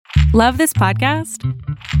Love this podcast?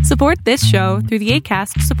 Support this show through the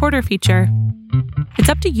Acast supporter feature. It's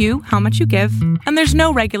up to you how much you give, and there's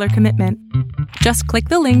no regular commitment. Just click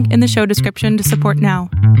the link in the show description to support now.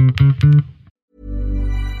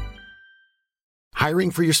 Hiring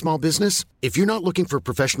for your small business? If you're not looking for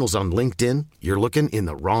professionals on LinkedIn, you're looking in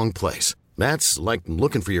the wrong place. That's like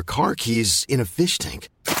looking for your car keys in a fish tank.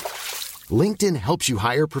 LinkedIn helps you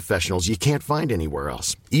hire professionals you can't find anywhere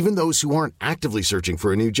else, even those who aren't actively searching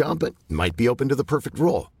for a new job but might be open to the perfect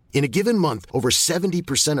role. In a given month, over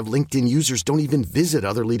 70% of LinkedIn users don't even visit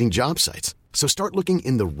other leading job sites. So start looking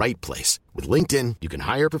in the right place. With LinkedIn, you can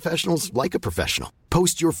hire professionals like a professional.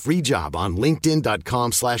 Post your free job on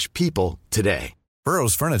linkedin.com/people today.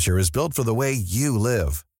 Burrow's furniture is built for the way you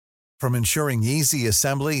live. From ensuring easy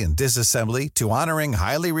assembly and disassembly to honoring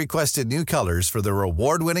highly requested new colors for their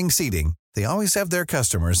award-winning seating, they always have their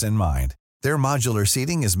customers in mind. Their modular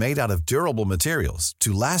seating is made out of durable materials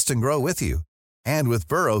to last and grow with you. And with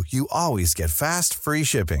Burrow, you always get fast, free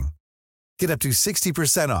shipping. Get up to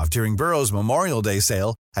 60% off during Burrow's Memorial Day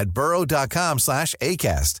sale at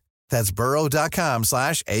burrow.com/ACAST. That's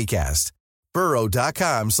burrow.com/ACAST.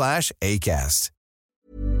 burrow.com/ACAST.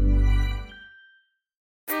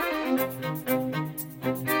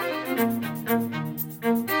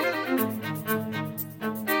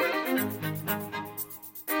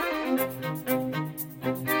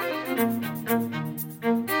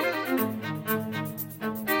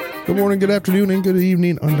 Good morning, good afternoon, and good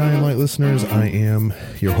evening, Undying Light listeners. I am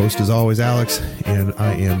your host, as always, Alex, and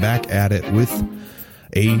I am back at it with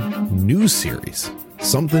a new series.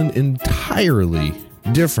 Something entirely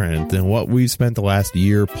different than what we've spent the last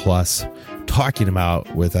year plus talking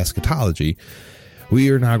about with eschatology. We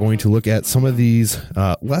are now going to look at some of these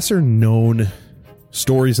lesser known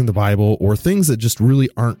stories in the Bible, or things that just really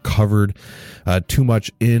aren't covered too much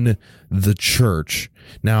in the church.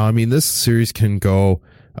 Now, I mean, this series can go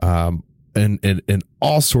in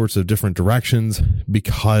all sorts of different directions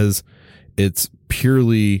because it's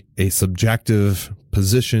purely a subjective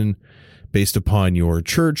position based upon your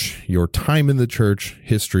church, your time in the church,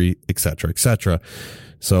 history, etc., etc.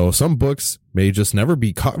 So some books may just never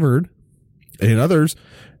be covered, and others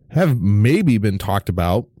have maybe been talked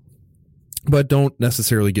about, but don't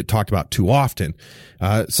necessarily get talked about too often.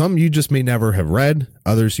 Some you just may never have read.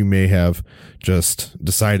 Others you may have just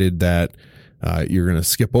decided that you're going to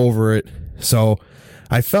skip over it. So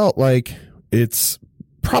I felt like it's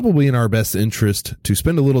probably in our best interest to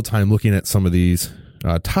spend a little time looking at some of these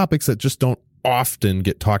topics that just don't often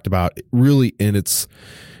get talked about really in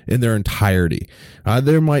their entirety.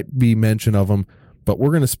 There might be mention of them, but we're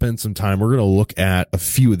going to spend some time. We're going to look at a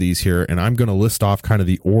few of these here, and I'm going to list off kind of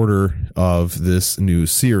the order of this new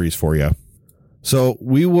series for you. So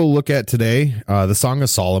we will look at today the Song of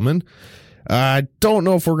Solomon. I don't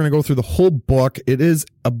know if we're going to go through the whole book. It is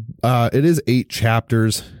 8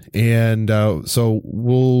 chapters, and so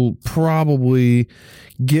we'll probably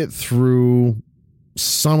get through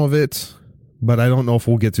some of it, but I don't know if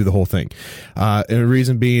we'll get through the whole thing. And the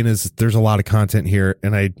reason being is there's a lot of content here,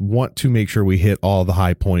 and I want to make sure we hit all the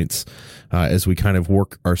high points as we kind of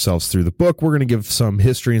work ourselves through the book. We're going to give some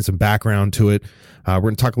history and some background to it. We're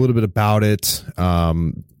going to talk a little bit about it,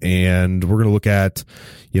 and we're going to look at,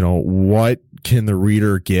 what can the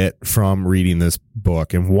reader get from reading this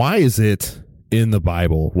book, and why is it in the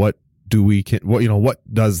Bible? What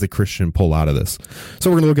does the Christian pull out of this? So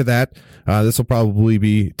we're going to look at that. This will probably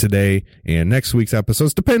be today and next week's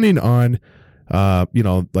episodes, depending on,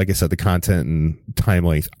 like I said, the content and time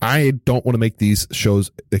length. I don't want to make these shows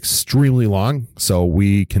extremely long, so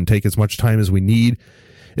we can take as much time as we need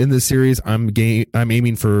in this series. I'm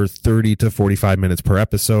aiming for 30 to 45 minutes per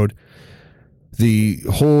episode. The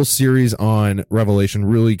whole series on Revelation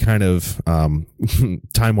really kind of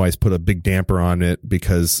time-wise put a big damper on it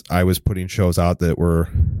because I was putting shows out that were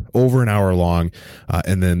over an hour long,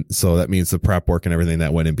 and then so that means the prep work and everything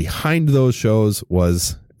that went in behind those shows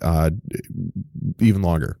was even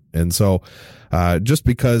longer. And so just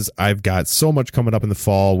because I've got so much coming up in the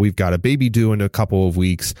fall, we've got a baby due in a couple of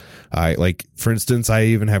weeks. For instance, I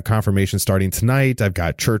even have confirmation starting tonight. I've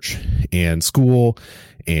got church and school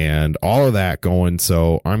and all of that going.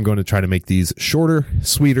 So I'm going to try to make these shorter,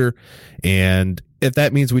 sweeter. And if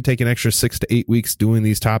that means we take an extra 6 to 8 weeks doing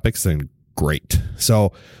these topics, then great.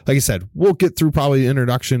 So like I said, we'll get through probably the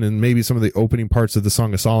introduction and maybe some of the opening parts of the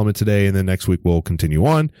Song of Solomon today, and then next week we'll continue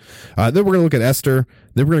on. Then we're going to look at Esther.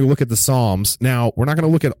 Then we're going to look at the Psalms. Now, we're not going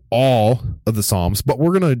to look at all of the Psalms, but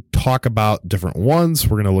we're going to talk about different ones.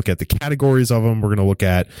 We're going to look at the categories of them. We're going to look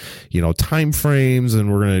at, time frames,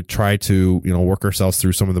 and we're going to try to, work ourselves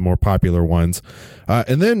through some of the more popular ones.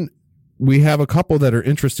 And then we have a couple that are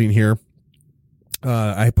interesting here.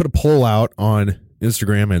 I put a poll out on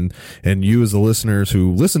Instagram, and you as the listeners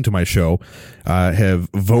who listen to my show have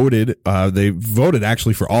voted. They voted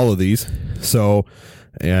actually for all of these. So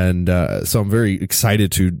I'm very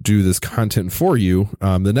excited to do this content for you.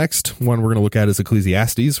 The next one we're going to look at is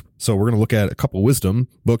Ecclesiastes. So we're going to look at a couple wisdom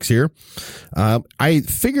books here. I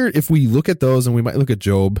figured if we look at those, and we might look at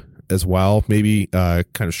Job as well, maybe kind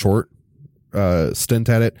of short stint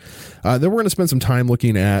at it. Then we're going to spend some time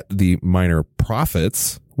looking at the Minor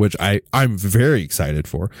Prophets, which I'm very excited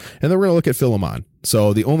for. And then we're going to look at Philemon.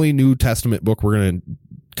 So the only New Testament book we're going to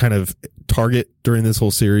kind of target during this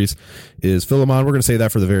whole series is Philemon. We're going to say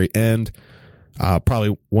that for the very end,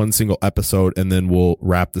 probably one single episode, and then we'll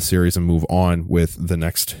wrap the series and move on with the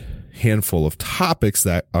next handful of topics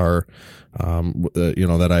that are,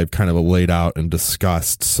 that I've kind of laid out and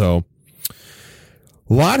discussed. So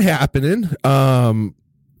a lot happening.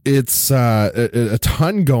 It's a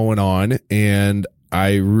ton going on, and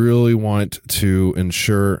I really want to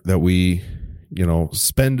ensure that we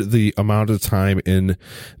spend the amount of time in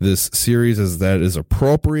this series as that is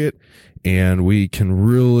appropriate, and we can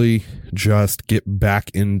really just get back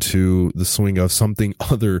into the swing of something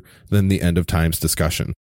other than the end of times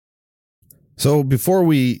discussion. So before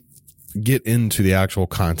we get into the actual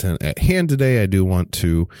content at hand today, I do want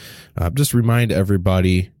to just remind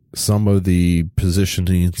everybody some of the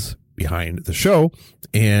positionings behind the show,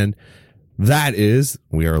 and that is,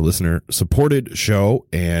 we are a listener-supported show,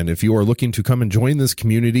 and if you are looking to come and join this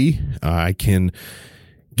community, I can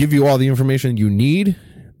give you all the information you need.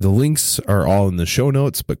 The links are all in the show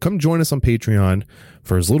notes, but come join us on Patreon.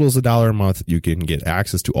 For as little as $1 a month, you can get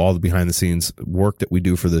access to all the behind-the-scenes work that we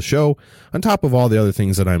do for the show, on top of all the other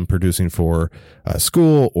things that I'm producing for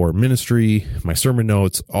school or ministry, my sermon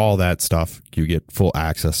notes, all that stuff you get full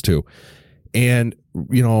access to. And,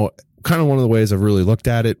 kind of one of the ways I've really looked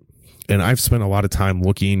at it, and I've spent a lot of time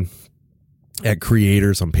looking at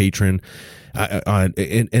creators on Patreon,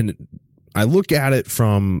 and I look at it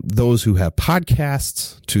from those who have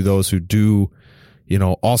podcasts to those who do,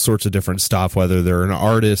 all sorts of different stuff, whether they're an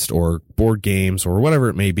artist or board games or whatever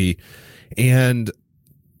it may be. And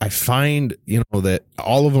I find, that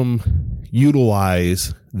all of them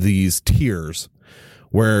utilize these tiers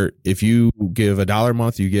where if you give $1 a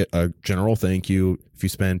month, you get a general thank you. If you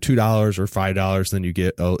spend $2 or $5, then you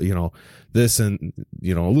get, this and,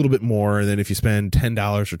 a little bit more. And then if you spend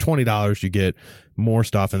 $10 or $20, you get more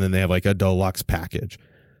stuff. And then they have like a deluxe package.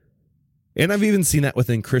 And I've even seen that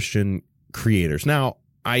within Christian creators. Now,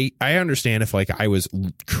 I understand if I was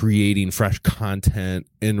creating fresh content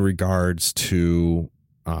in regards to,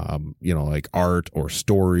 like art or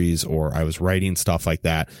stories, or I was writing stuff like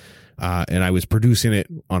that. And I was producing it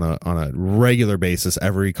on a regular basis,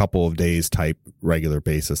 every couple of days type regular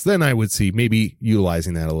basis, then I would see maybe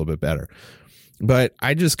utilizing that a little bit better. But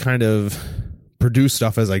I just kind of produce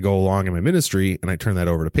stuff as I go along in my ministry, and I turn that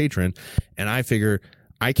over to Patreon, and I figure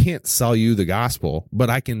I can't sell you the gospel, but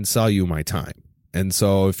I can sell you my time. And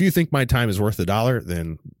so if you think my time is worth $1,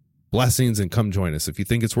 then blessings and come join us. If you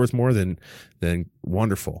think it's worth more, then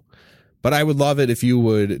wonderful. But I would love it if you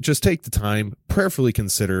would just take the time, prayerfully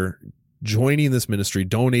consider joining this ministry,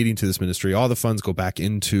 donating to this ministry. All the funds go back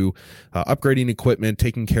into upgrading equipment,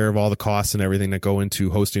 taking care of all the costs and everything that go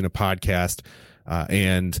into hosting a podcast,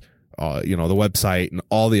 and the website and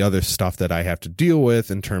all the other stuff that I have to deal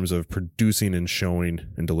with in terms of producing and showing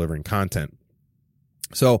and delivering content.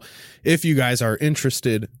 So if you guys are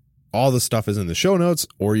interested, all the stuff is in the show notes,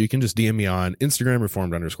 or you can just DM me on Instagram,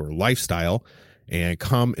 reformed_lifestyle. And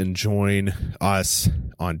come and join us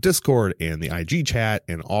on Discord and the IG chat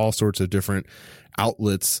and all sorts of different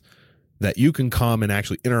outlets that you can come and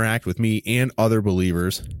actually interact with me and other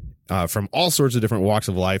believers from all sorts of different walks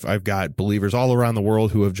of life. I've got believers all around the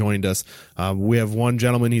world who have joined us. We have one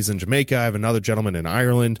gentleman, he's in Jamaica. I have another gentleman in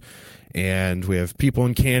Ireland. And we have people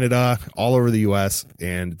in Canada, all over the U.S.,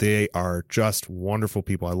 and they are just wonderful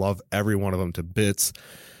people. I love every one of them to bits.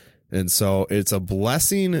 And so it's a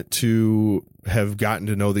blessing to have gotten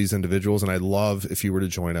to know these individuals. And I'd love if you were to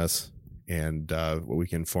join us, and we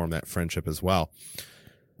can form that friendship as well.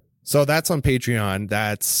 So that's on Patreon.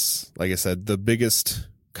 That's, like I said, the biggest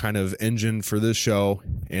kind of engine for this show.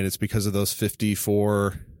 And it's because of those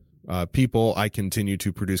 54 people, I continue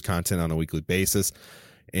to produce content on a weekly basis.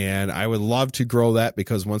 And I would love to grow that,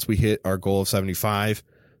 because once we hit our goal of 75,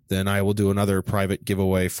 then I will do another private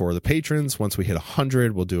giveaway for the patrons. Once we hit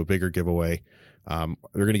 100, we'll do a bigger giveaway. We're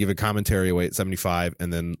going to give a commentary away at 75,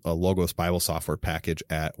 and then a Logos Bible software package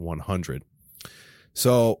at 100.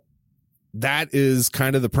 So that is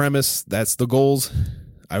kind of the premise. That's the goals.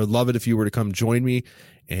 I would love it if you were to come join me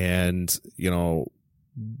and,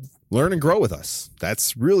 learn and grow with us.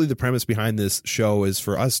 That's really the premise behind this show, is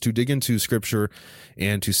for us to dig into scripture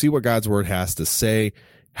and to see what God's word has to say.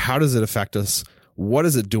 How does it affect us? What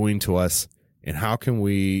is it doing to us? And how can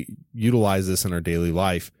we utilize this in our daily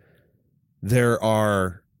life? There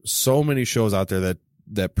are so many shows out there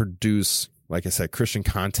that produce, like I said, Christian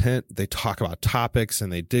content. They talk about topics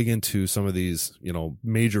and they dig into some of these,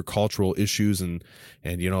 major cultural issues and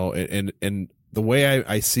the way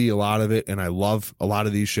I see a lot of it, and I love a lot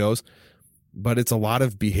of these shows, but it's a lot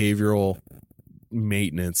of behavioral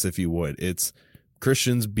maintenance, if you would. It's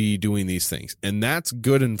Christians be doing these things, and that's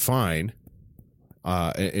good and fine.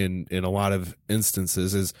 In a lot of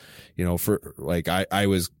instances, is, for like, I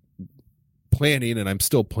was planning, and I'm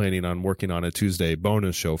still planning on working on a Tuesday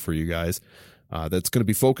bonus show for you guys. That's going to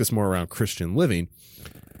be focused more around Christian living.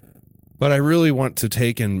 But I really want to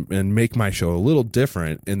take and make my show a little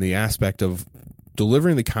different in the aspect of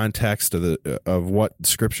delivering the context of what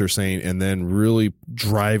Scripture's saying, and then really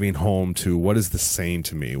driving home to, what is this saying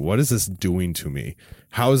to me? What is this doing to me?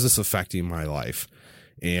 How is this affecting my life?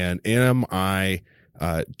 And am I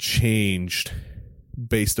changed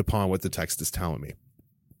based upon what the text is telling me?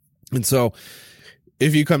 And so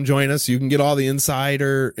if you come join us, you can get all the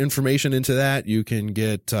insider information into that. You can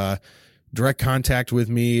get direct contact with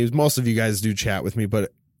me. Most of you guys do chat with me,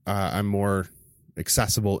 but I'm more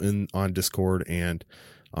accessible on Discord and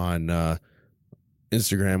on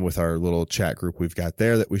Instagram with our little chat group we've got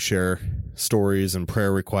there, that we share stories and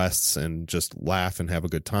prayer requests and just laugh and have a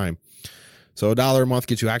good time. So $1 a month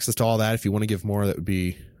gets you access to all that. If you want to give more, that would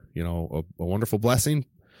be, a wonderful blessing.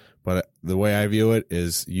 But the way I view it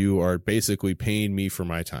is, you are basically paying me for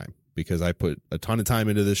my time, because I put a ton of time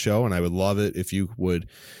into this show, and I would love it if you would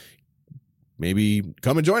maybe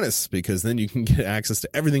come and join us, because then you can get access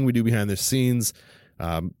to everything we do behind the scenes,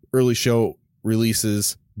 early show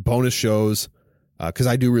releases, bonus shows, because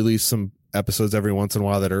I do release some episodes every once in a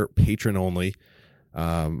while that are patron only.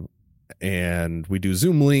 And we do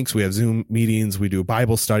Zoom links. We have Zoom meetings. We do a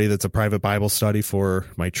Bible study that's a private Bible study for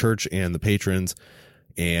my church and the patrons.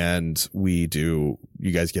 And you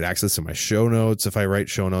guys get access to my show notes. If I write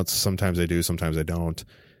show notes, sometimes I do, sometimes I don't.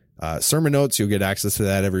 Sermon notes, you'll get access to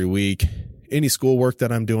that every week. Any schoolwork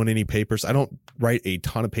that I'm doing, any papers. I don't write a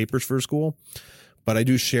ton of papers for school, but I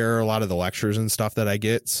do share a lot of the lectures and stuff that I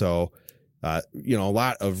get. So, a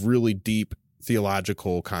lot of really deep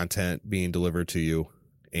theological content being delivered to you,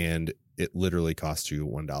 and it literally costs you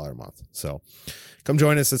 $1 a month. So come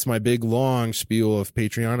join us. It's my big, long spiel of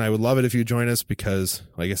Patreon. I would love it if you join us, because,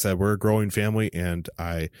 like I said, we're a growing family, and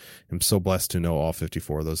I am so blessed to know all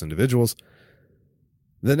 54 of those individuals.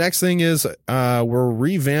 The next thing is we're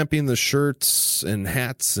revamping the shirts and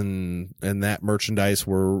hats and that merchandise.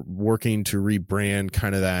 We're working to rebrand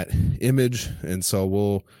kind of that image. And so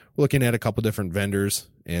we're looking at a couple different vendors.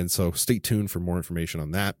 And so stay tuned for more information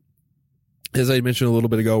on that. As I mentioned a little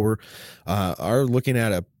bit ago, we are looking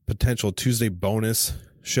at a potential Tuesday bonus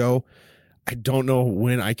show. I don't know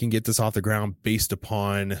when I can get this off the ground based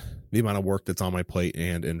upon the amount of work that's on my plate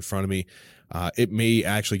and in front of me. It may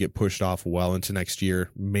actually get pushed off well into next year,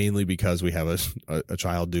 mainly because we have a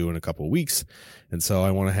child due in a couple of weeks. And so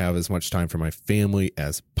I want to have as much time for my family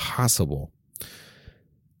as possible.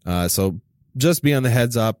 So just be on the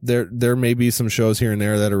heads up. There may be some shows here and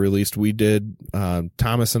there that are released. We did,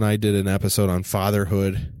 Thomas and I did an episode on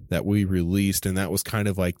fatherhood that we released, and that was kind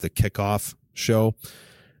of like the kickoff show.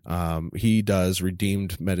 He does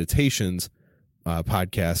Redeemed Meditations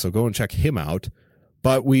podcast, so go and check him out.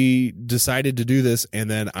 But we decided to do this, and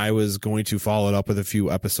then I was going to follow it up with a few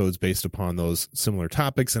episodes based upon those similar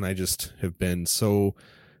topics, and I just have been so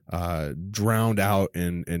drowned out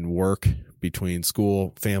in work between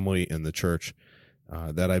school, family, and the church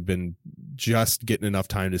that I've been just getting enough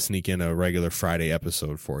time to sneak in a regular Friday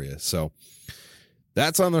episode for you. So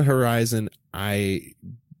that's on the horizon. I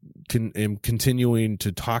am continuing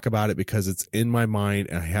to talk about it because it's in my mind,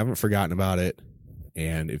 and I haven't forgotten about it.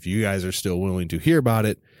 And if you guys are still willing to hear about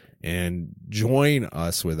it and join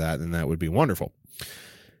us with that, then that would be wonderful.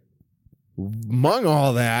 Among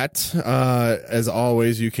all that, as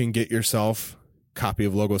always, you can get yourself a copy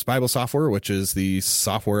of Logos Bible Software, which is the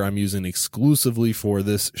software I'm using exclusively for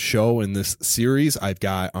this show and this series. I've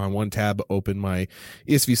got on one tab open my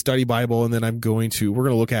ESV Study Bible, and then we're going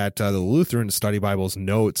to look at the Lutheran Study Bible's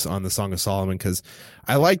notes on the Song of Solomon, because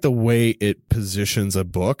I like the way it positions a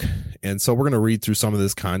book. And so we're going to read through some of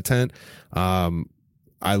this content.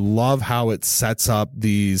 I love how it sets up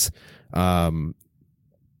these, like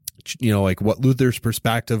what Luther's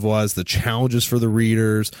perspective was, the challenges for the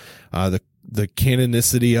readers, the the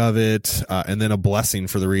canonicity of it, and then a blessing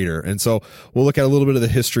for the reader. And so we'll look at a little bit of the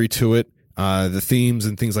history to it, the themes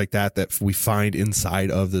and things like that we find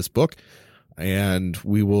inside of this book. And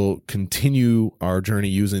we will continue our journey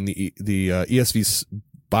using the ESV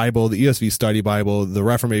Bible, the ESV Study Bible, the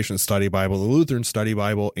Reformation Study Bible, the Lutheran Study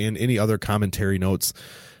Bible, and any other commentary notes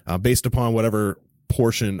based upon whatever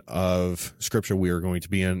portion of Scripture we are going to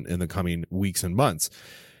be in the coming weeks and months.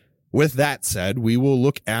 With that said, we will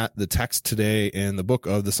look at the text today in the book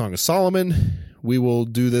of the Song of Solomon. We will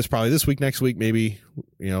do this probably this week, next week, maybe,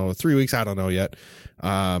 3 weeks. I don't know yet.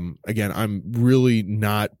 Again, I'm really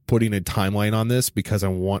not putting a timeline on this because I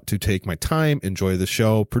want to take my time, enjoy the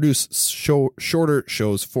show, produce shorter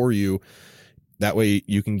shows for you. That way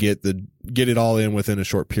you can get it all in within a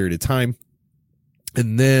short period of time.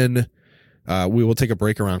 And then, we will take a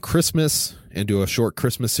break around Christmas and do a short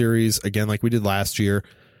Christmas series again, like we did last year.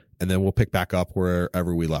 And then we'll pick back up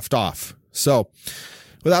wherever we left off. So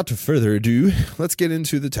without further ado, let's get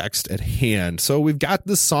into the text at hand. So we've got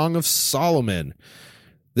the Song of Solomon.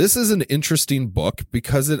 This is an interesting book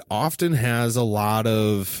because it often has a lot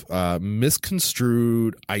of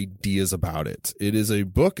misconstrued ideas about it. It is a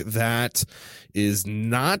book that is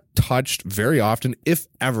not touched very often, if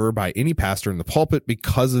ever, by any pastor in the pulpit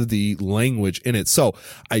because of the language in it. So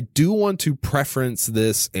I do want to preference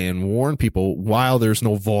this and warn people, while there's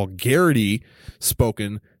no vulgarity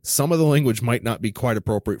spoken, some of the language might not be quite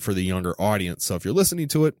appropriate for the younger audience. So if you're listening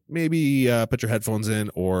to it, maybe put your headphones in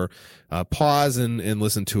or pause and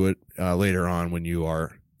listen to it later on when you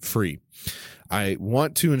are free. I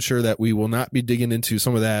want to ensure that we will not be digging into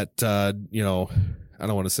some of that, I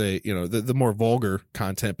don't want to say, the more vulgar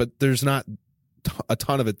content, but there's not a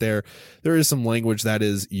ton of it there. There is some language that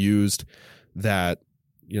is used that,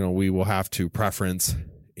 we will have to preference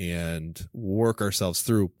and work ourselves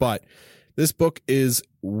through. But this book is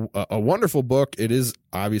a wonderful book. It is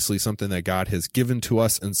obviously something that God has given to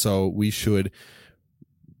us, and so we should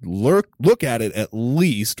look at it at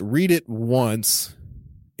least, read it once,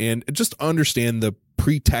 and just understand the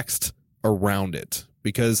pretext around it.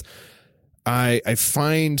 Because I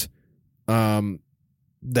find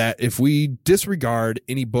that if we disregard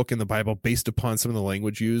any book in the Bible based upon some of the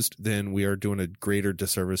language used, then we are doing a greater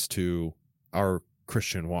disservice to our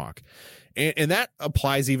Christian walk. And that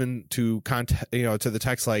applies even to to the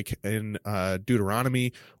text like in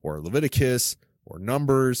Deuteronomy or Leviticus or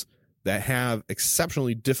Numbers that have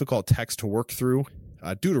exceptionally difficult text to work through.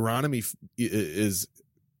 Deuteronomy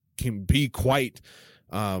can be quite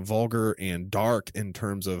vulgar and dark in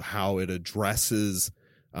terms of how it addresses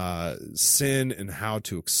sin and how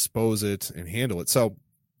to expose it and handle it. So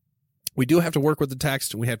we do have to work with the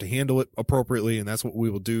text. We have to handle it appropriately, and that's what we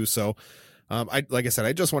will do. So like I said,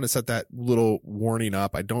 I just want to set that little warning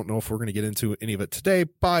up. I don't know if we're going to get into any of it today,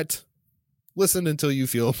 but listen until you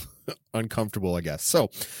feel uncomfortable, I guess. So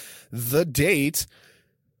the date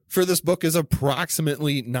for this book is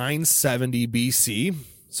approximately 970 BC.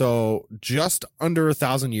 So just under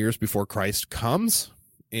 1,000 years before Christ comes.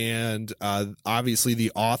 And obviously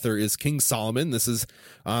the author is King Solomon. This is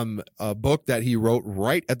a book that he wrote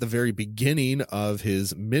right at the very beginning of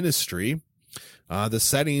his ministry. The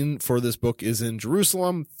setting for this book is in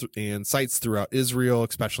Jerusalem and sites throughout Israel,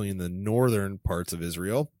 especially in the northern parts of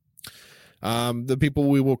Israel. The people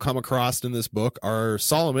we will come across in this book are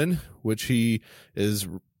Solomon, which he is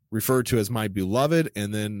referred to as my beloved,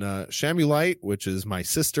 and then Shamulite, which is my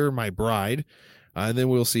sister, my bride. And then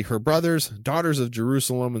we'll see her brothers, daughters of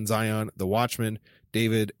Jerusalem and Zion, the watchmen,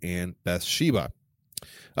 David and Bathsheba.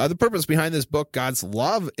 The purpose behind this book, God's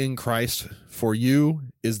love in Christ for you,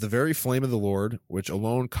 is the very flame of the Lord, which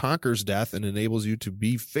alone conquers death and enables you to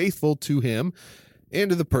be faithful to him and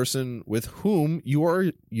to the person with whom you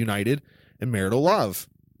are united in marital love.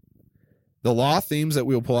 The law themes that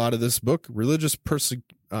we will pull out of this book, religious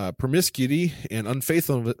promiscuity and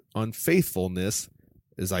unfaithfulness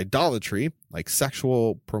is idolatry, like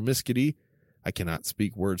sexual promiscuity. I cannot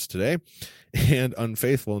speak words today. And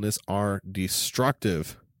unfaithfulness are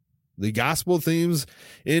destructive. The gospel themes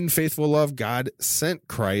in faithful love, God sent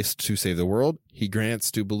Christ to save the world. He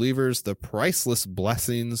grants to believers the priceless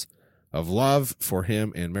blessings of love for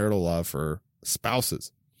him and marital love for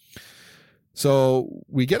spouses. So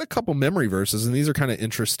we get a couple memory verses, and these are kind of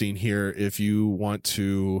interesting here if you want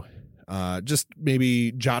to just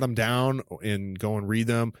maybe jot them down and go and read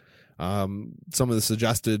them. Some of the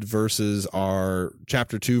suggested verses are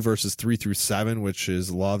chapter 2, verses 3 through 7, which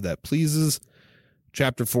is love that pleases.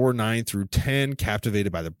 Chapter 4, 9 through 10,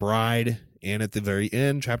 captivated by the bride. And at the very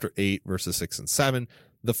end, chapter 8, verses 6 and 7,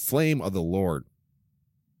 the flame of the Lord.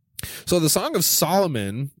 So the Song of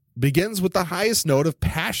Solomon begins with the highest note of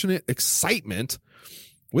passionate excitement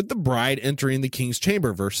with the bride entering the king's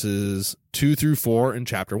chamber, verses 2 through 4 in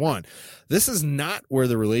chapter 1. This is not where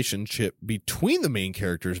the relationship between the main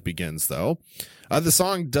characters begins, though. The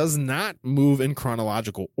song does not move in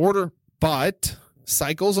chronological order, but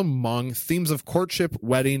cycles among themes of courtship,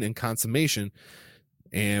 wedding, and consummation.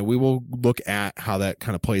 And we will look at how that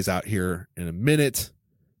kind of plays out here in a minute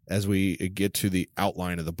as we get to the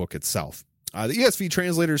outline of the book itself. The ESV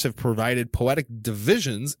translators have provided poetic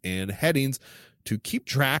divisions and headings to keep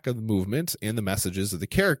track of the movement and the messages of the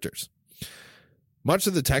characters. Much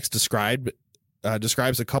of the text describes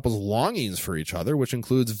a couple's longings for each other, which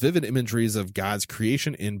includes vivid imageries of God's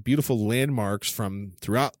creation and beautiful landmarks from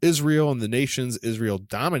throughout Israel and the nations Israel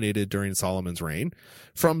dominated during Solomon's reign,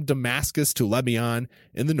 from Damascus to Lebanon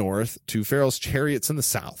in the north to Pharaoh's chariots in the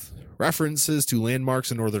south. References to landmarks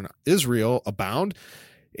in northern Israel abound,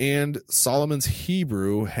 and Solomon's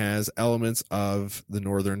Hebrew has elements of the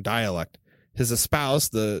northern dialect. His espouse,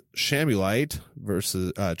 the Shamulite,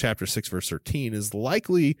 chapter 6, verse 13, is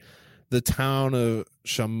likely the town of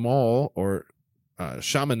Shamal or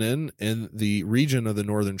Shamanin in the region of the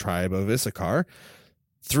northern tribe of Issachar.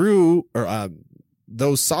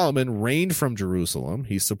 Though Solomon reigned from Jerusalem,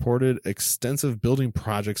 he supported extensive building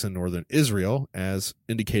projects in northern Israel, as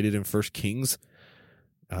indicated in 1 Kings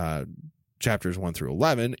chapters 1 through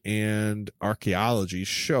 11, and archaeology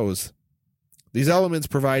shows. These elements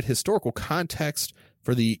provide historical context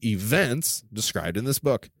for the events described in this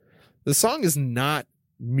book. The song is not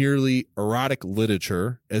merely erotic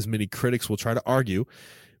literature, as many critics will try to argue,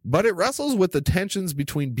 but it wrestles with the tensions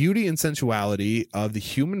between beauty and sensuality of the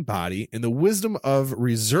human body and the wisdom of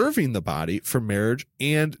reserving the body for marriage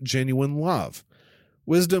and genuine love.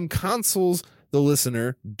 Wisdom counsels the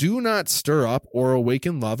listener, do not stir up or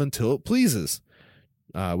awaken love until it pleases.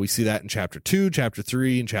 We see that in chapter 2, chapter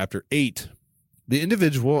 3, and chapter 8. The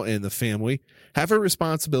individual and the family have a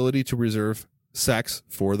responsibility to reserve sex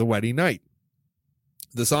for the wedding night.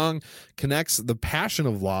 The song connects the passion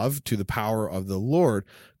of love to the power of the Lord,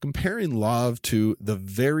 comparing love to the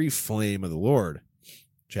very flame of the Lord.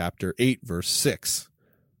 Chapter 8, verse 6.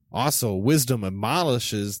 Also, wisdom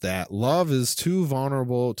admonishes that love is too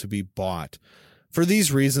vulnerable to be bought. For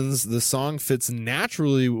these reasons, the song fits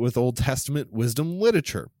naturally with Old Testament wisdom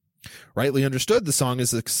literature. Rightly understood, the song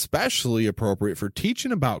is especially appropriate for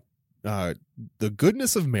teaching about the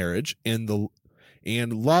goodness of marriage and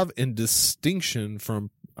love and distinction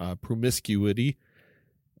from promiscuity.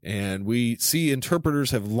 And we see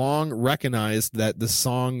interpreters have long recognized that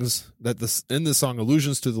in the song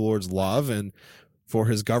allusions to the Lord's love and for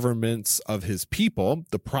his governments of his people.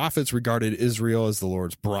 The prophets regarded Israel as the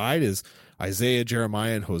Lord's bride, as Isaiah,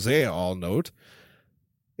 Jeremiah, and Hosea all note.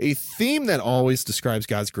 A theme that always describes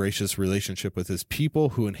God's gracious relationship with his people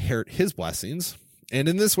who inherit his blessings. And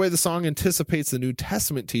in this way, the song anticipates the New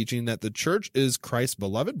Testament teaching that the church is Christ's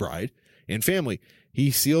beloved bride and family. He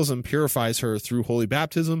seals and purifies her through holy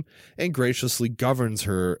baptism and graciously governs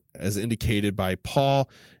her, as indicated by Paul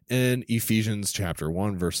in Ephesians chapter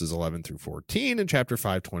 1, verses 11 through 14, and chapter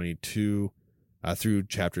 5, 22 through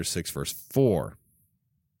chapter 6, verse 4.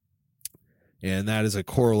 And that is a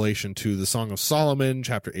correlation to the Song of Solomon,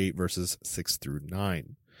 chapter 8, verses 6 through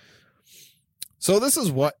 9. So this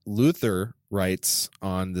is what Luther writes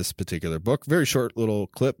on this particular book. Very short little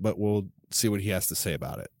clip, but we'll see what he has to say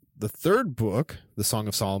about it. The third book, the Song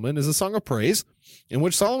of Solomon, is a song of praise in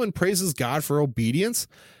which Solomon praises God for obedience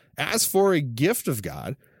as for a gift of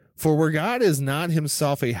God. For where God is not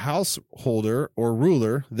himself a householder or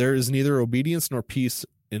ruler, there is neither obedience nor peace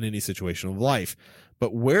in any situation of life.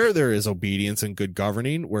 But where there is obedience and good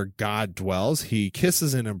governing, where God dwells, he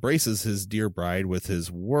kisses and embraces his dear bride with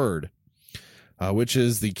his word, which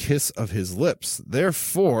is the kiss of his lips.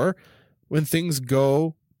 Therefore, when things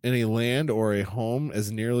go in a land or a home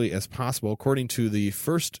as nearly as possible, according to the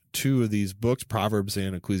first two of these books, Proverbs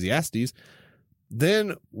and Ecclesiastes,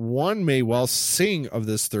 then one may well sing of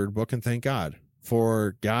this third book and thank God.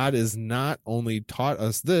 For God has not only taught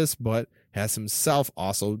us this, but has himself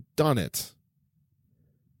also done it.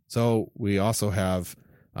 So we also have,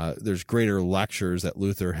 there's greater lectures that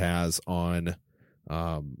Luther has on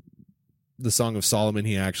the Song of Solomon.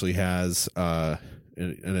 He actually has an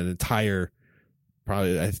entire,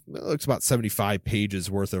 probably, it looks about 75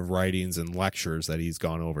 pages worth of writings and lectures that he's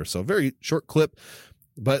gone over. So very short clip,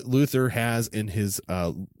 but Luther has in his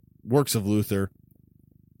Works of Luther,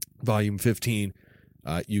 volume 15,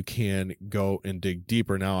 you can go and dig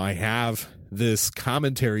deeper. Now I have this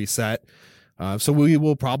commentary set, so we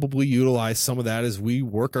will probably utilize some of that as we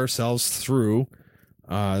work ourselves through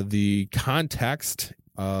the context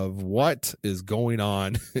of what is going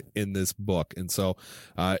on in this book. And so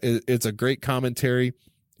it's a great commentary,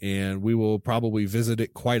 and we will probably visit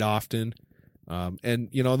it quite often. And,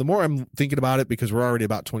 the more I'm thinking about it, because we're already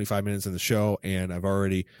about 25 minutes in the show, and I've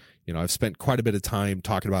already, I've spent quite a bit of time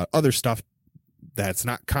talking about other stuff that's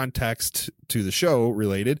not context to the show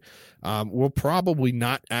related. We'll probably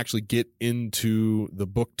not actually get into the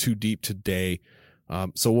book too deep today.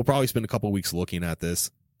 So we'll probably spend a couple weeks looking at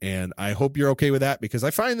this, and I hope you're okay with that, because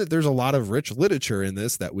I find that there's a lot of rich literature in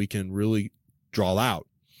this that we can really draw out.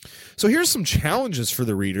 So here's some challenges for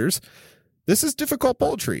the readers. This is difficult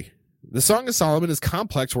poetry. The Song of Solomon is a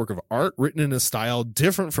complex work of art written in a style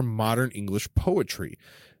different from modern English poetry.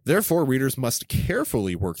 Therefore, readers must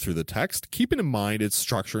carefully work through the text, keeping in mind its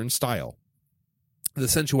structure and style. The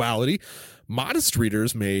sensuality, modest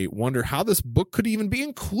readers may wonder how this book could even be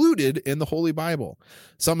included in the Holy Bible.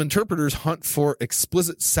 Some interpreters hunt for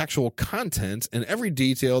explicit sexual content in every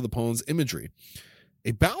detail of the poem's imagery.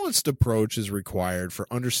 A balanced approach is required for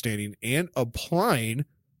understanding and applying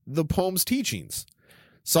the poem's teachings.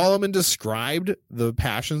 Solomon described the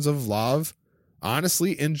passions of love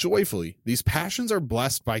honestly and joyfully. These passions are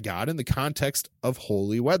blessed by God in the context of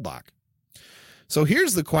holy wedlock. So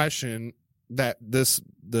here's the question that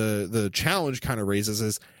the challenge kind of raises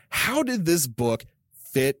is, how did this book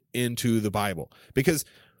fit into the Bible? Because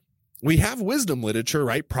we have wisdom literature,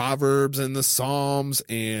 right? Proverbs and the Psalms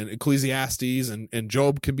and Ecclesiastes and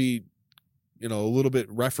Job can be, a little bit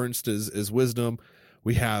referenced as wisdom.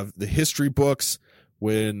 We have the history books.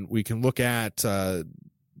 When we can look at the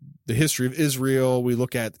history of Israel, we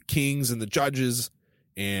look at the kings and the judges,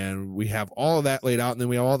 and we have all of that laid out. And then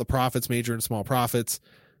we have all the prophets, major and small prophets,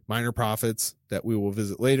 minor prophets that we will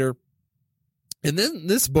visit later. And then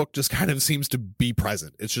this book just kind of seems to be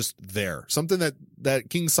present. It's just there. Something that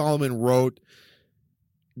King Solomon wrote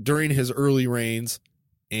during his early reigns,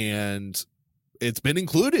 and it's been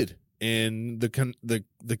included in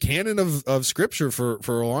the canon of Scripture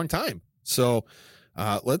for a long time. So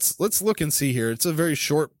let's look and see here. It's a very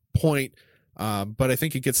short point, but I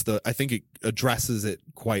think it addresses it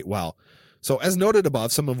quite well. So as noted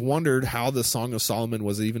above, some have wondered how the Song of Solomon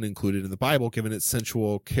was even included in the Bible, given its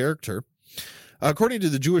sensual character. According to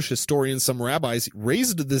the Jewish historians, some rabbis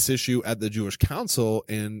raised this issue at the Jewish Council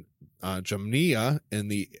in Jamnia in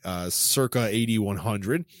the circa AD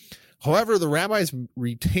 100. However, the rabbis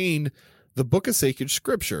retained the book as sacred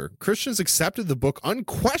scripture. Christians accepted the book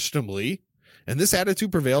unquestionably, and this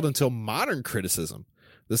attitude prevailed until modern criticism.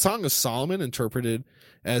 The Song of Solomon, interpreted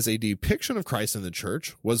as a depiction of Christ in the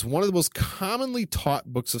church, was one of the most commonly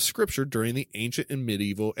taught books of scripture during the ancient and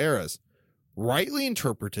medieval eras. Rightly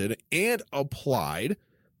interpreted and applied,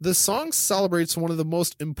 the song celebrates one of the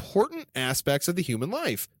most important aspects of the human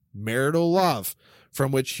life, marital love,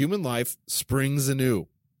 from which human life springs anew.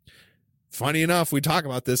 Funny enough, we talk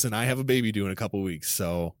about this, and I have a baby due in a couple weeks,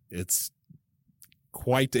 so it's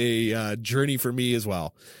quite a journey for me as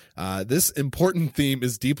well. This important theme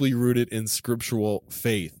is deeply rooted in scriptural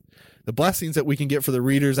faith. The blessings that we can get for the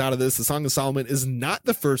readers out of this, the Song of Solomon, is not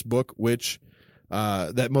the first book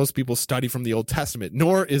that most people study from the Old Testament,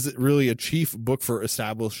 nor is it really a chief book for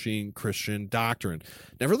establishing Christian doctrine.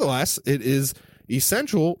 Nevertheless, it is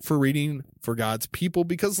essential for reading for God's people,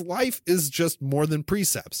 because life is just more than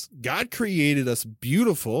precepts. God created us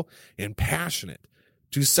beautiful and passionate.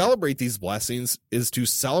 To celebrate these blessings is to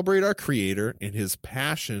celebrate our Creator and his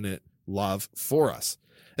passionate love for us.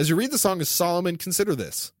 As you read the Song of Solomon, consider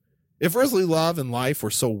this. If earthly love and life were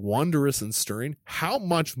so wondrous and stirring, how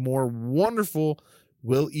much more wonderful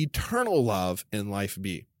will eternal love and life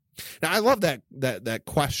be? Now, I love that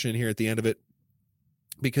question here at the end of it,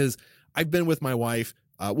 because I've been with my wife.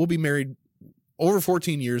 We'll be married over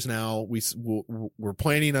 14 years now. We're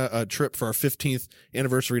planning a trip for our 15th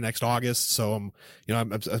anniversary next August. So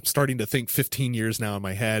I'm starting to think 15 years now in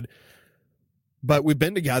my head. But we've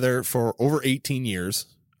been together for over 18 years.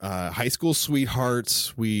 High school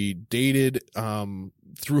sweethearts. We dated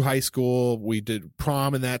through high school. We did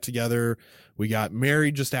prom and that together. We got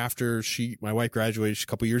married just after my wife graduated. She's a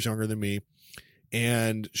couple years younger than me,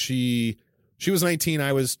 and she was 19.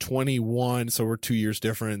 I was 21, so we're 2 years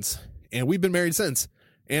difference. And we've been married since.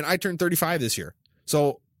 And I turned 35 this year.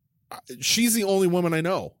 So she's the only woman I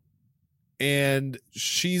know. And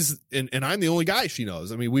and I'm the only guy she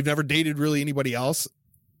knows. I mean, we've never dated really anybody else.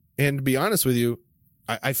 And to be honest with you,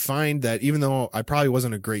 I find that even though I probably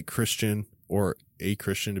wasn't a great Christian or a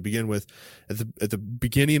Christian to begin with, at the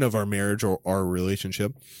beginning of our marriage or our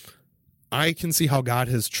relationship, I can see how God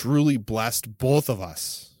has truly blessed both of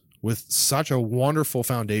us with such a wonderful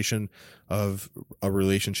foundation of a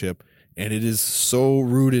relationship. And it is so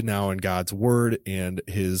rooted now in God's word and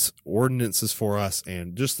his ordinances for us,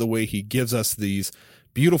 and just the way he gives us these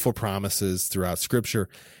beautiful promises throughout scripture.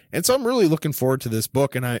 And so I'm really looking forward to this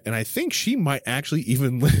book. And I think she might actually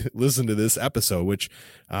even listen to this episode, which,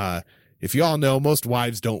 if you all know, most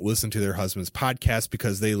wives don't listen to their husband's podcast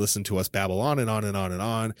because they listen to us babble on and on and on and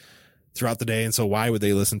on throughout the day. And so why would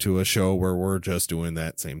they listen to a show where we're just doing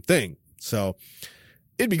that same thing? So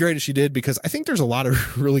it'd be great if she did, because I think there's a lot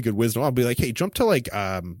of really good wisdom. I'll be like, hey, jump to like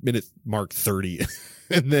minute mark 30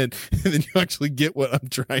 and then you actually get what I'm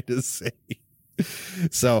trying to say.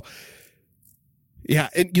 So yeah.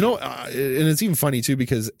 And and it's even funny too,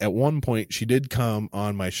 because at one point she did come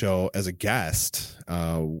on my show as a guest.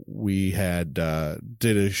 We had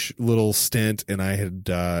did a little stint, and I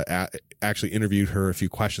had actually interviewed her a few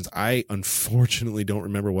questions. I unfortunately don't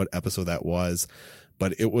remember what episode that was,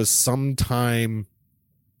 but it was sometime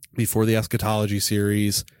before the eschatology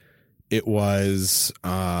series. It was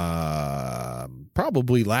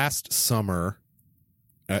probably last summer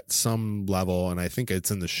at some level, and I think it's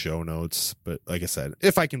in the show notes. But like I said,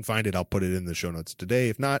 if I can find it, I'll put it in the show notes today.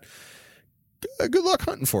 If not, good luck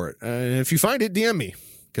hunting for it. And if you find it, DM me,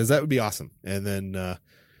 because that would be awesome. And then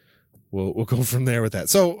we'll go from there with that.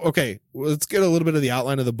 So, okay, let's get a little bit of the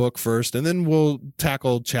outline of the book first, and then we'll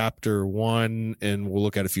tackle chapter 1, and we'll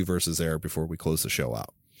look at a few verses there before we close the show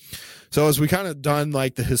out. So as we kind of done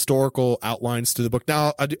like the historical outlines to the book,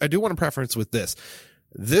 now I do want to preference with this.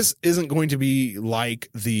 This isn't going to be like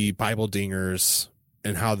the Bible Dingers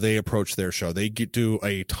and how they approach their show. They do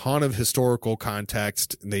a ton of historical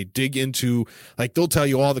context, and they dig into, like, they'll tell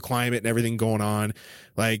you all the climate and everything going on,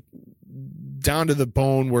 like down to the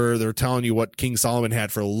bone, where they're telling you what King Solomon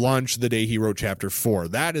had for lunch the day he wrote chapter 4.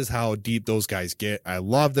 That is how deep those guys get. I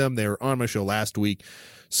love them. They were on my show last week.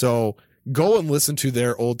 So go and listen to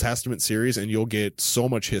their Old Testament series, and you'll get so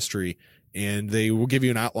much history, and they will give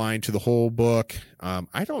you an outline to the whole book.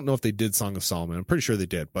 I don't know if they did Song of Solomon. I'm pretty sure they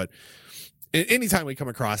did, but anytime we come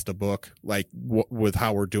across a book like with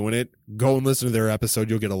how we're doing it, go and listen to their episode.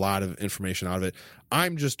 You'll get a lot of information out of it.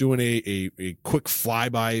 I'm just doing a quick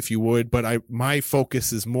flyby, if you would, but my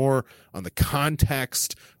focus is more on the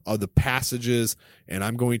context of the passages, and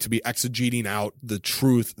I'm going to be exegeting out the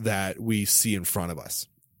truth that we see in front of us.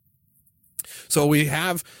 So we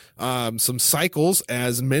have some cycles,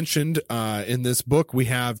 as mentioned in this book. We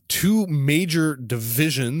have 2 major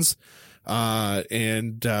divisions,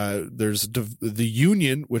 and there's the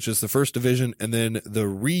Union, which is the first division, and then the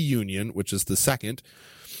Reunion, which is the second.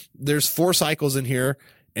 There's 4 cycles in here,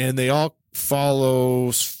 and they all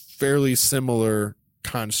follow fairly similar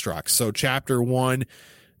constructs. So chapter 1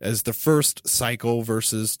 as the first cycle,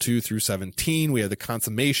 verses 2 through 17. We have the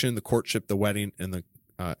consummation, the courtship, the wedding, and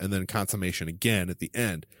then consummation again at the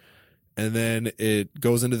end. And then it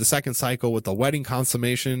goes into the second cycle with the wedding,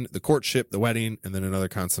 consummation, the courtship, the wedding, and then another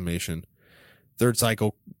consummation. Third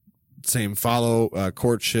cycle, same follow,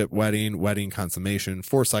 courtship, wedding, wedding, consummation.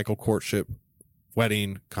 Fourth cycle, courtship,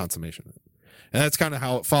 wedding, consummation. And that's kind of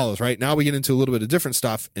how it follows, right? Now we get into a little bit of different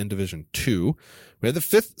stuff in Division 2. We have the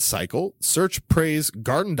 5th cycle, search, praise,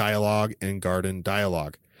 garden dialogue, and garden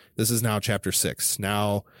dialogue. This is now chapter 6.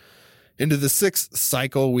 Now, into the 6th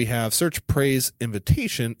cycle, we have search, praise,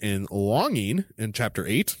 invitation, and longing in chapter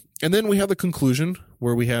 8. And then we have the conclusion,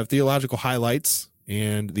 where we have theological highlights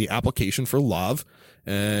and the application for love,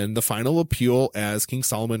 and the final appeal as King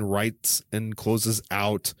Solomon writes and closes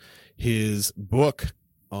out his book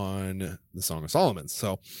on the Song of Solomon.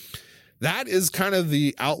 So that is kind of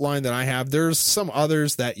the outline that I have. There's some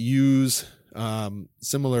others that use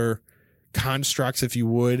similar constructs, if you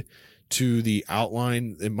would, to the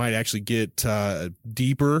outline. It might actually get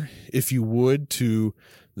deeper, if you would, to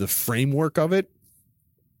the framework of it.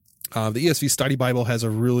 The ESV Study Bible has a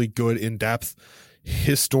really good in-depth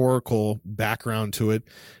historical background to it,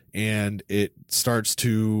 and it starts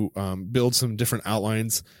to build some different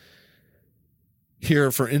outlines.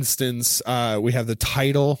 Here, for instance, we have the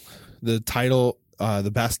title,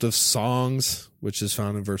 The Best of Songs, which is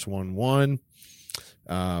found in verse 1:1.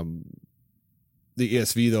 The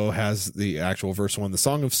ESV, though, has the actual verse 1, the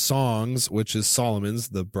Song of Songs, which is Solomon's.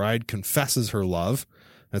 The bride confesses her love.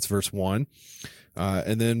 That's verse 1.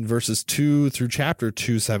 And then verses 2 through chapter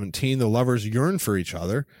 2:17, the lovers yearn for each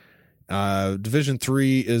other. Division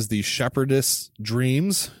 3 is the shepherdess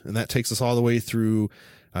dreams, and that takes us all the way through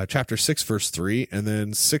chapter 6, verse 3. And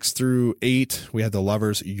then 6 through 8, we have the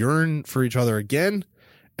lovers yearn for each other again.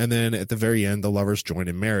 And then at the very end, the lovers join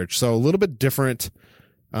in marriage. So a little bit different.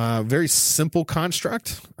 Very simple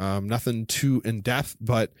construct, nothing too in depth,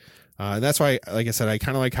 but And that's why, like I said, I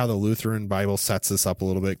kind of like how the Lutheran Bible sets this up a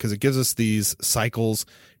little bit, because it gives us these cycles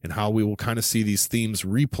and how we will kind of see these themes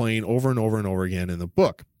replaying over and over and over again in the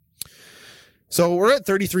book. So we're at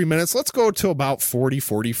 33 minutes. Let's go to about 40,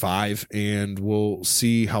 45, and we'll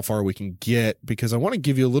see how far we can get, because I want to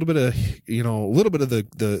give you a little bit of,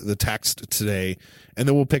 the text today, and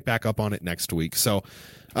then we'll pick back up on it next week. So,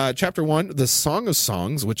 chapter 1, the Song of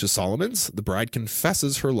Songs, which is Solomon's. The bride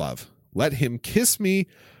confesses her love. Let him kiss me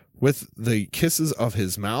with the kisses of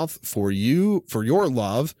his mouth, for your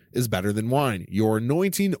love is better than wine. Your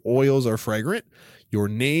anointing oils are fragrant. Your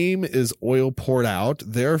name is oil poured out.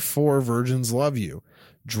 Therefore, virgins love you.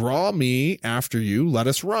 Draw me after you. Let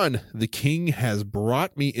us run. The king has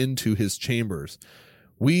brought me into his chambers.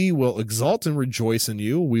 We will exalt and rejoice in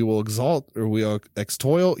you. We will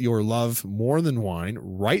extol your love more than wine.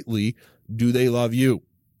 Rightly do they love you.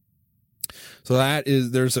 So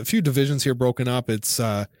there's a few divisions here broken up. It's,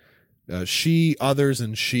 she, others,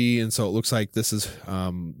 and she. And so it looks like this is,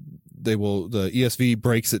 the ESV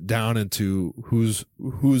breaks it down into who's,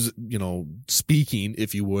 speaking,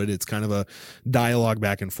 if you would. It's kind of a dialogue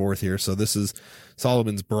back and forth here. So this is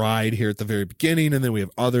Solomon's bride here at the very beginning. And then we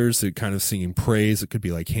have others who kind of singing praise. It could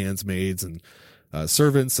be like handmaids and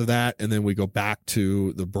servants of that. And then we go back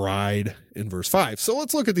to the bride in verse 5. So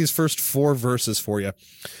let's look at these first 4 verses for you.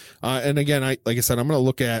 And again, like I said, I'm going to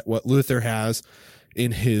look at what Luther has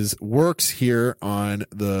in his works here on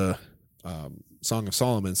the, Song of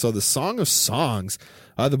Solomon. So the Song of Songs,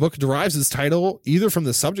 the book derives its title either from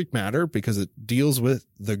the subject matter, because it deals with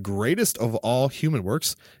the greatest of all human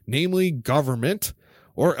works, namely government,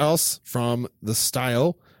 or else from the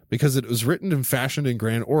style, because it was written and fashioned in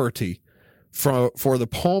grand oratory. For the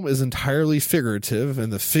poem is entirely figurative,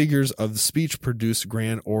 and the figures of the speech produce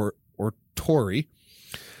grand oratory.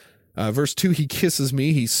 Verse 2, he kisses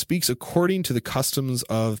me. He speaks according to the customs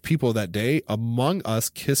of people that day. Among us,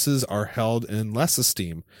 kisses are held in less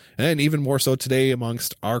esteem, and even more so today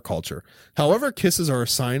amongst our culture. However, kisses are a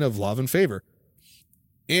sign of love and favor.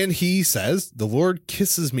 And he says, the Lord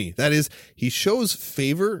kisses me. That is, he shows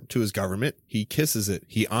favor to his government. He kisses it.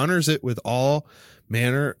 He honors it with all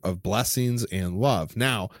manner of blessings and love.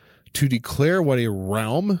 Now, to declare what a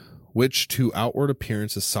realm which to outward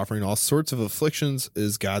appearance is suffering all sorts of afflictions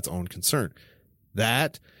is God's own concern.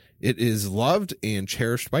 That it is loved and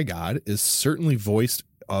cherished by God is certainly voiced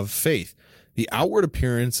of faith. The outward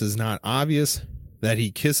appearance is not obvious that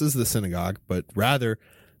he kisses the synagogue, but rather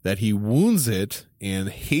that he wounds it and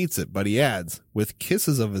hates it. But he adds, with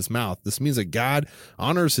kisses of his mouth. This means that God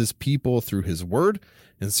honors his people through his word,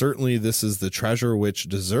 and certainly this is the treasure which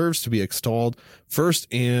deserves to be extolled first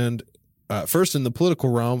in the political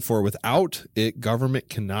realm, for without it, government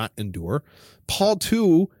cannot endure. Paul,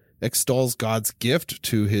 too, extols God's gift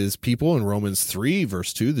to his people in Romans 3,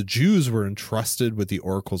 verse 2. The Jews were entrusted with the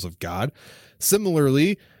oracles of God.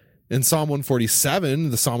 Similarly, in Psalm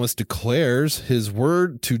 147, the psalmist declares his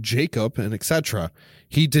word to Jacob, and etc.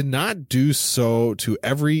 He did not do so to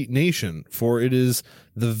every nation, for it is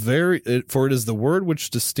the word which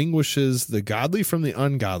distinguishes the godly from the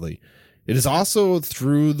ungodly. It is also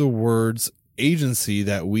through the word's agency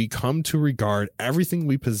that we come to regard everything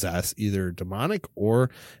we possess, either demonic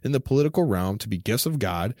or in the political realm, to be gifts of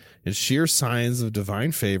God and sheer signs of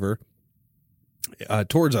divine favor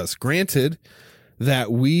towards us. Granted that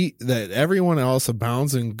everyone else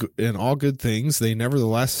abounds in all good things, they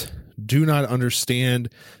nevertheless do not understand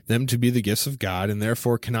them to be the gifts of God, and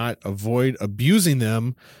therefore cannot avoid abusing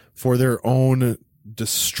them for their own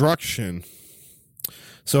destruction.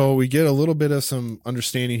 So we get a little bit of some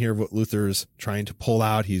understanding here of what Luther is trying to pull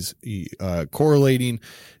out. He's correlating,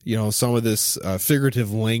 some of this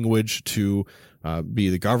figurative language to be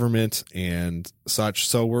the government and such.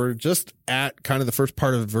 So we're just at kind of the first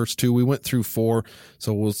part of verse 2. We went through 4,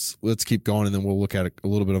 so let's keep going, and then we'll look at a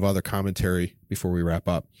little bit of other commentary before we wrap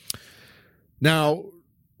up. Now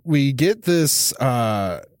we get this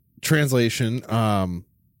translation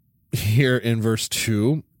here in verse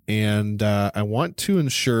 2. And I want to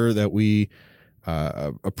ensure that we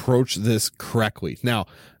approach this correctly. Now,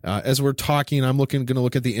 as we're talking, I'm going to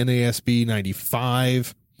look at the NASB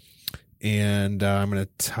 95, and I'm going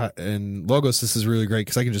to and Logos. This is really great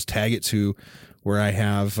because I can just tag it to where I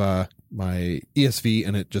have my ESV,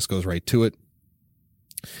 and it just goes right to it.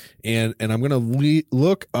 And I'm going to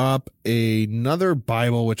look up another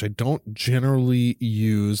Bible, which I don't generally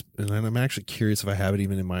use, and I'm actually curious if I have it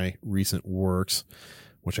even in my recent works,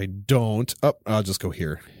 which I don't. I'll just go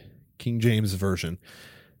here. King James Version.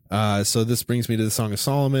 So this brings me to the Song of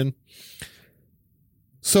Solomon.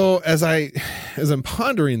 So as I'm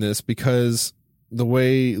pondering this, because the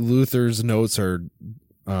way Luther's notes are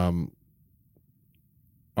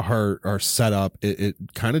are set up, it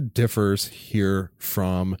kind of differs here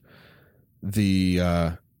from the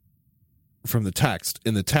text.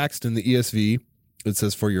 In the text in the ESV, it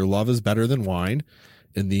says, "For your love is better than wine."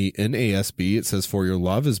 In the NASB, it says, "For your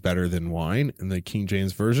love is better than wine." In the King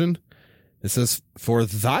James Version, it says, "For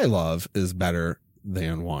thy love is better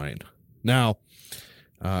than wine." Now,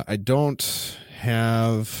 I don't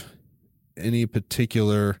have any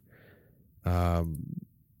particular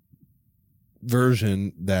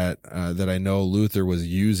version that I know Luther was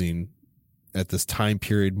using at this time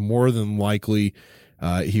period. More than likely,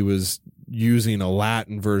 he was using a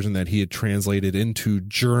Latin version that he had translated into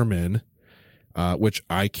German, which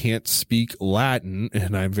I can't speak Latin,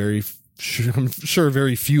 and I'm sure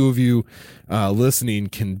very few of you listening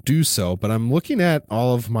can do so. But I'm looking at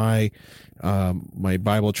all of my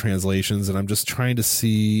Bible translations, and I'm just trying to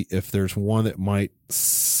see if there's one that might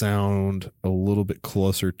sound a little bit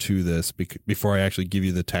closer to this before I actually give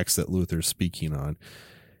you the text that Luther's speaking on.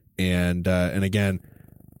 And again,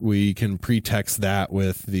 we can pretext that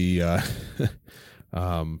with the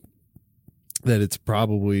that it's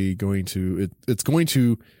probably going to it's going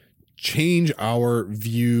to change our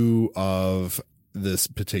view of this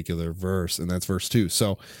particular verse, and that's verse 2.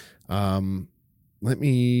 So let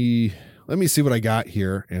me see what I got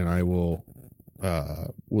here, and I will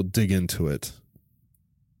we'll dig into it.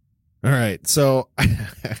 All right, so I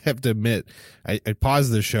have to admit, I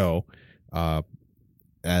paused the show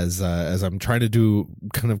as I'm trying to do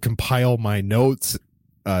kind of compile my notes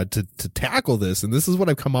to tackle this, and this is what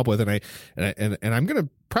I've come up with, and I'm going to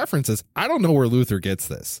preference this. I don't know where Luther gets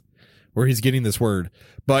this, where he's getting this word,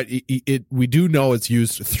 but we do know it's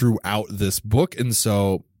used throughout this book, and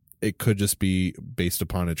so it could just be based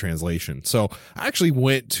upon a translation. So I actually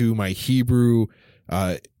went to my Hebrew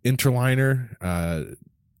interliner.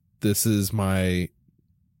 This is my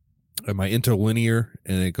interlinear,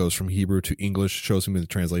 and it goes from Hebrew to English, shows me the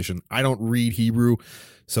translation. I don't read Hebrew,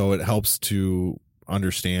 so it helps to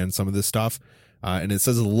understand some of this stuff. And it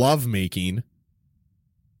says lovemaking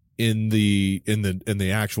in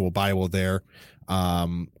the actual Bible there.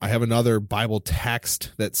 I have another Bible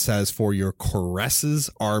text that says, "For your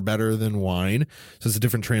caresses are better than wine." So it's a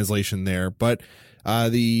different translation there. But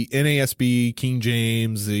the NASB, King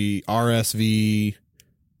James, the RSV,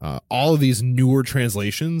 all of these newer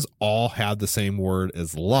translations all have the same word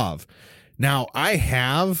as love. Now, I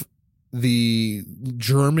have the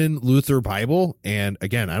German Luther Bible, and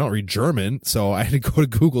again, I don't read German, so I had to go to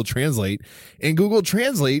Google Translate, and Google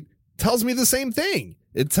Translate tells me the same thing.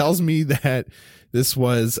 It tells me that this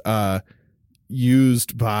was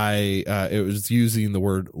used by, it was using the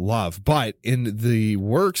word love, but in the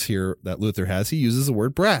works here that Luther has, he uses the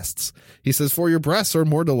word breasts. He says, "For your breasts are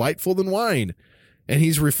more delightful than wine." And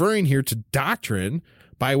he's referring here to doctrine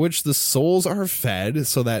by which the souls are fed,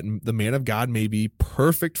 so that the man of God may be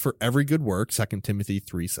perfect for every good work, 2 Timothy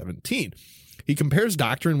 3:17. He compares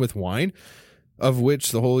doctrine with wine, of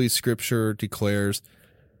which the Holy Scripture declares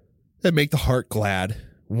that make the heart glad.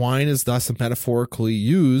 Wine is thus metaphorically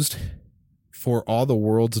used for all the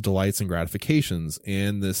world's delights and gratifications,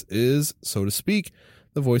 and this is, so to speak,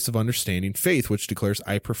 the voice of understanding faith, which declares,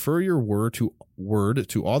 "I prefer your word to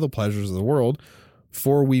all the pleasures of the world,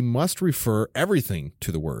 for we must refer everything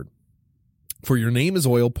to the word. For your name is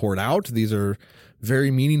oil poured out." These are very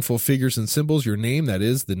meaningful figures and symbols. Your name, that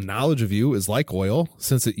is, the knowledge of you, is like oil,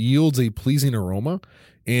 since it yields a pleasing aroma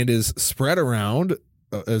and is spread about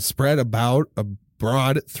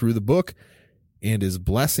abroad through the book, and his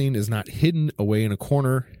blessing is not hidden away in a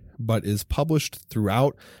corner, but is published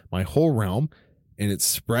throughout my whole realm, and it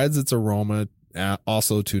spreads its aroma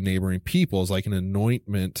also to neighboring peoples, like an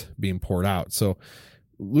anointment being poured out. So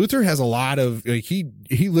Luther has a lot of, like, he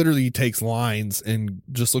literally takes lines and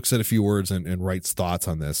just looks at a few words and writes thoughts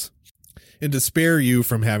on this. And to spare you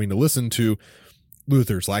from having to listen to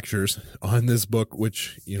Luther's lectures on this book,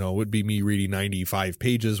 which, would be me reading 95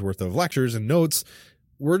 pages worth of lectures and notes,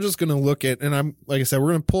 we're just going to look at, and like I said,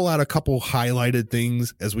 we're going to pull out a couple highlighted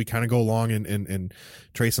things as we kind of go along and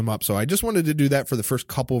trace them up. So I just wanted to do that for the first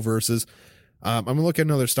couple verses. I'm going to look at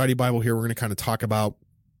another study Bible here. We're going to kind of talk about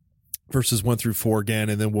verses 1 through 4 again,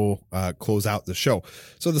 and then we'll close out the show.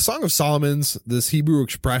 So the Song of Solomon's, this Hebrew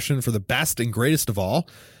expression for the best and greatest of all.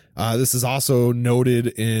 This is also noted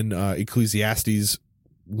in Ecclesiastes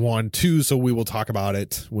 1:2, so we will talk about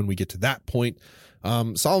it when we get to that point.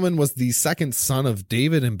 Solomon was the second son of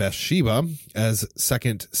David and Bathsheba, as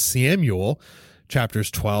 2 Samuel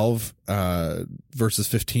chapters 12, verses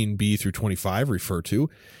 15b through 25 refer to.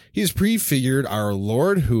 He is prefigured our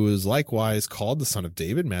Lord, who is likewise called the son of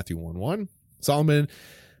David, Matthew 1:1. Solomon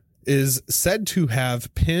is said to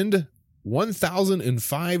have penned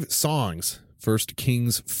 1,005 songs, 1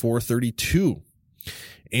 Kings 4:32.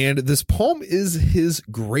 And this poem is his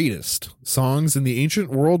greatest. Songs in the ancient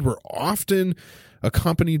world were often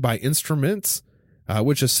accompanied by instruments,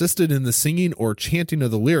 which assisted in the singing or chanting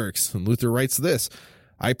of the lyrics. And Luther writes this: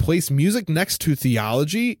 I place music next to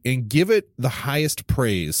theology and give it the highest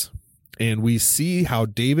praise. And we see how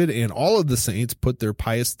David and all of the saints put their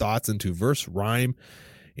pious thoughts into verse, rhyme,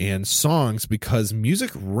 and songs, because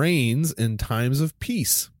music reigns in times of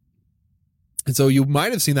peace. And so you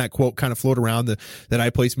might have seen that quote kind of float around, that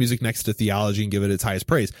I place music next to theology and give it its highest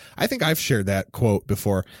praise. I think I've shared that quote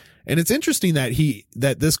before. And it's interesting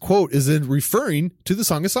that this quote is in referring to the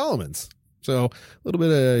Song of Solomon's. So a little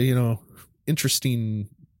bit of, interesting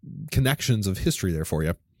connections of history there for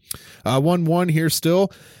you. 1:1 here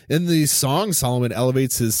still. In the song, Solomon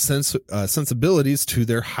elevates his sensibilities to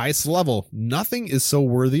their highest level. Nothing is so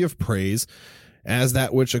worthy of praise as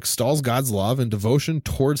that which extols God's love and devotion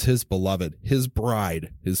towards his beloved, his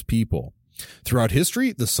bride, his people. Throughout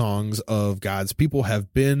history, the songs of God's people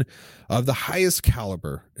have been of the highest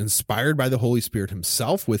caliber, inspired by the Holy Spirit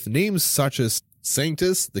himself, with names such as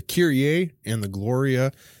Sanctus, the Kyrie, and the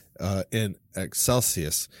Gloria in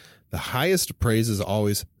Excelsis. The highest praise is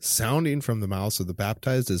always sounding from the mouths of the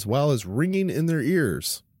baptized, as well as ringing in their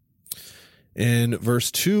ears. In verse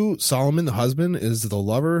 2, Solomon, the husband, is the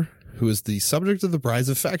lover who is the subject of the bride's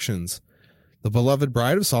affections. The beloved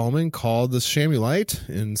bride of Solomon, called the Shulamite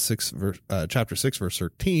in chapter 6, verse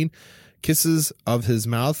 13, kisses of his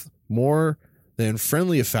mouth more than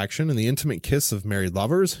friendly affection and the intimate kiss of married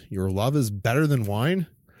lovers. Your love is better than wine.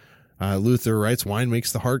 Luther writes, wine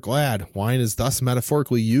makes the heart glad. Wine is thus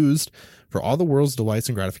metaphorically used for all the world's delights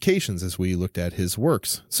and gratifications, as we looked at his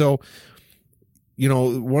works. So,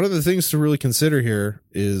 one of the things to really consider here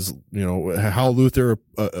is, how Luther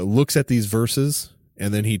looks at these verses,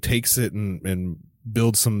 and then he takes it and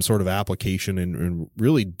builds some sort of application and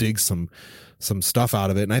really digs some stuff out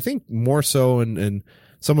of it. And I think more so in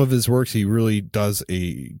some of his works, he really does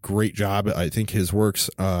a great job. I think his works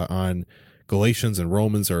on Galatians and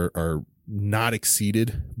Romans are not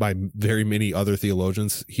exceeded by very many other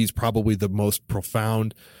theologians. He's probably the most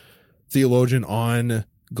profound theologian on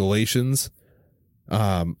Galatians.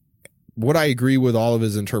 Would I agree with all of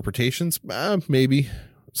his interpretations? Maybe.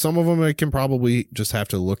 Some of them I can probably just have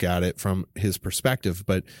to look at it from his perspective,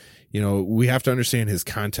 but we have to understand his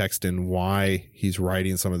context and why he's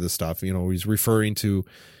writing some of this stuff. He's referring to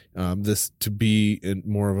this to be in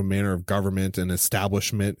more of a manner of government and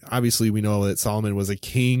establishment. Obviously, we know that Solomon was a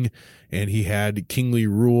king and he had kingly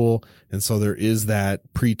rule. And so there is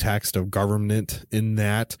that pretext of government in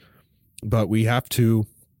that. But we have to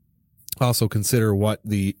also consider what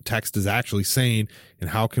the text is actually saying and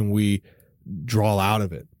how can we draw out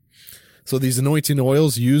of it. So these anointing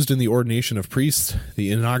oils used in the ordination of priests,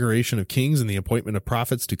 the inauguration of kings, and the appointment of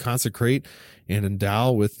prophets to consecrate and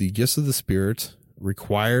endow with the gifts of the Spirit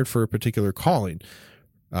required for a particular calling.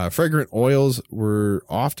 Fragrant oils were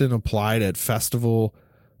often applied at festival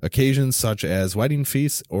occasions such as wedding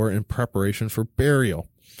feasts or in preparation for burial.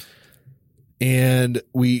 And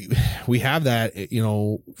we have that,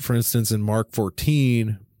 for instance, in Mark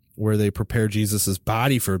 14, where they prepare Jesus's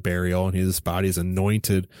body for burial, and his body is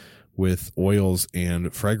anointed with oils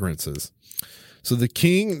and fragrances. So the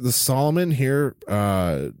king, the Solomon here,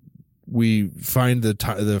 we find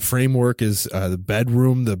the framework is the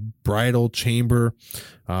bedroom, the bridal chamber.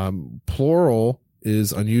 Plural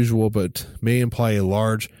is unusual, but may imply a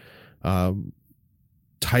large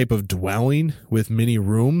type of dwelling with many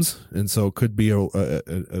rooms, and so it could be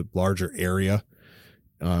a larger area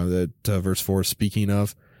that verse 4 is speaking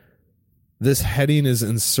of. This heading is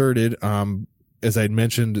inserted, as I'd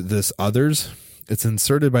mentioned, this others. It's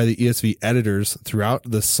inserted by the ESV editors throughout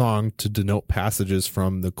the song to denote passages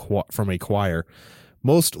from a choir,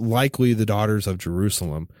 most likely the daughters of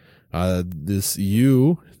Jerusalem. This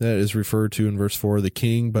you that is referred to in verse 4, the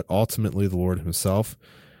king, but ultimately the Lord himself.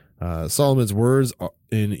 Solomon's words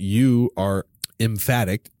in you are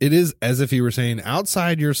emphatic. It is as if he were saying,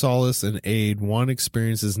 outside your solace and aid, one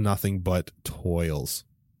experiences nothing but toils.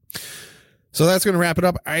 So that's going to wrap it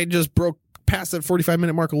up. I just broke past that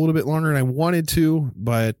 45-minute mark a little bit longer than I wanted to,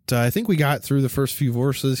 but I think we got through the first few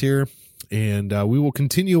verses here, and we will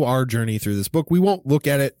continue our journey through this book. We won't look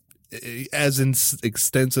at it as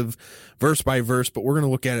extensive verse by verse, but we're going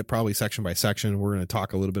to look at it probably section by section. We're going to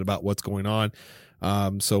talk a little bit about what's going on.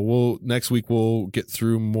 So next week we'll get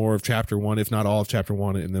through more of chapter 1, if not all of chapter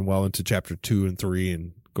 1, and then well into chapter 2 and 3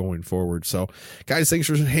 and going forward. So guys, thanks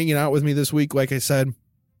for hanging out with me this week. Like I said,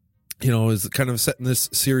 is kind of setting this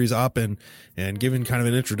series up and giving kind of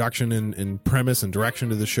an introduction and premise and direction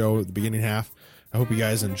to the show at the beginning half. I hope you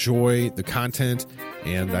guys enjoy the content,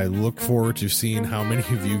 and I look forward to seeing how many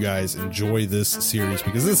of you guys enjoy this series,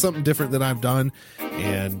 because this is something different that I've done,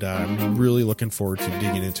 and I'm really looking forward to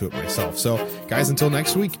digging into it myself. So, guys, until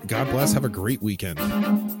next week, God bless. Have a great weekend.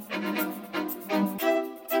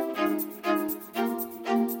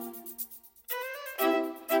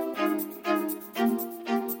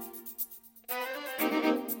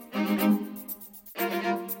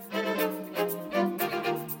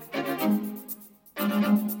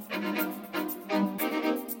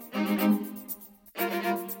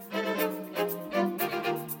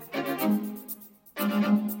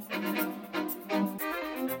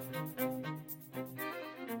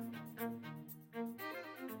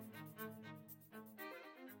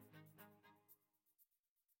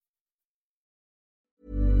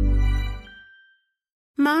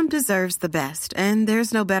 Mom deserves the best, and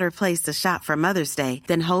there's no better place to shop for Mother's Day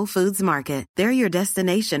than Whole Foods Market. They're your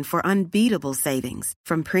destination for unbeatable savings,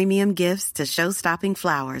 from premium gifts to show-stopping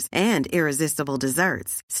flowers and irresistible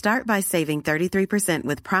desserts. Start by saving 33%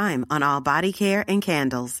 with Prime on all body care and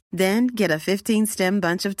candles. Then get a 15-stem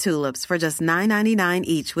bunch of tulips for just $9.99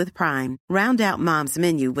 each with Prime. Round out Mom's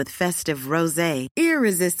menu with festive rosé,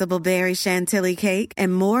 irresistible berry chantilly cake,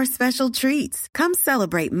 and more special treats. Come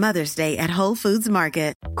celebrate Mother's Day at Whole Foods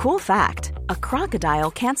Market. Cool fact, a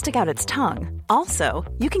crocodile can't stick out its tongue. Also,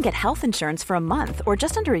 you can get health insurance for a month or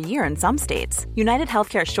just under a year in some states. United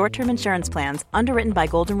Healthcare short-term insurance plans, underwritten by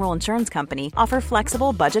Golden Rule Insurance Company, offer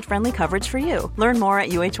flexible, budget-friendly coverage for you. Learn more at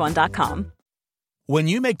UH1.com. When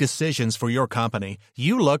you make decisions for your company,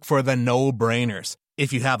 you look for the no-brainers.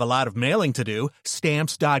 If you have a lot of mailing to do,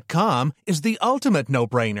 Stamps.com is the ultimate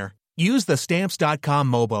no-brainer. Use the Stamps.com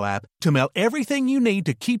mobile app to mail everything you need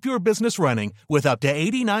to keep your business running with up to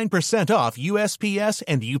 89% off USPS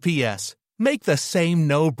and UPS. Make the same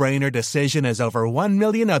no-brainer decision as over 1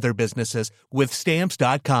 million other businesses with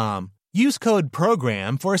Stamps.com. Use code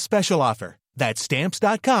PROGRAM for a special offer. That's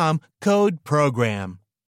Stamps.com, code PROGRAM.